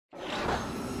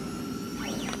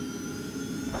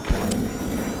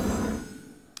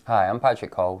Hi, I'm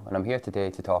Patrick Coll, and I'm here today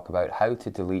to talk about how to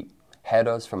delete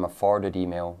headers from a forwarded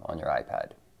email on your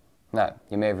iPad. Now,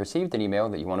 you may have received an email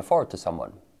that you want to forward to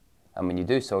someone, and when you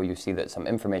do so, you see that some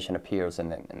information appears in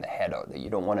the header that you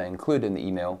don't want to include in the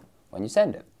email when you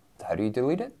send it. So how do you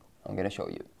delete it? I'm going to show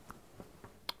you.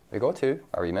 We go to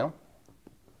our email.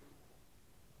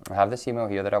 I have this email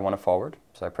here that I want to forward,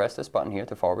 so I press this button here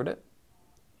to forward it.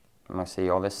 And I see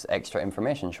all this extra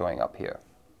information showing up here.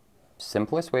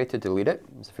 Simplest way to delete it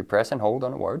is if we press and hold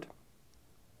on a word.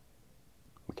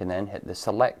 We can then hit the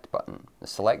select button. The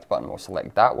select button will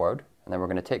select that word, and then we're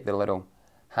going to take the little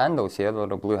handles here, the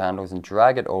little blue handles, and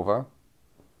drag it over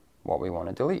what we want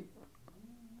to delete.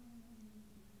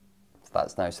 So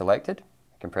that's now selected.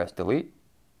 I can press delete.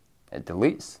 It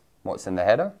deletes what's in the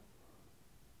header,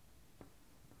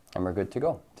 and we're good to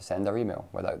go to send our email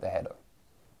without the header.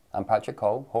 I'm Patrick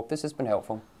Coll. Hope this has been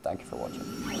helpful. Thank you for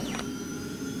watching.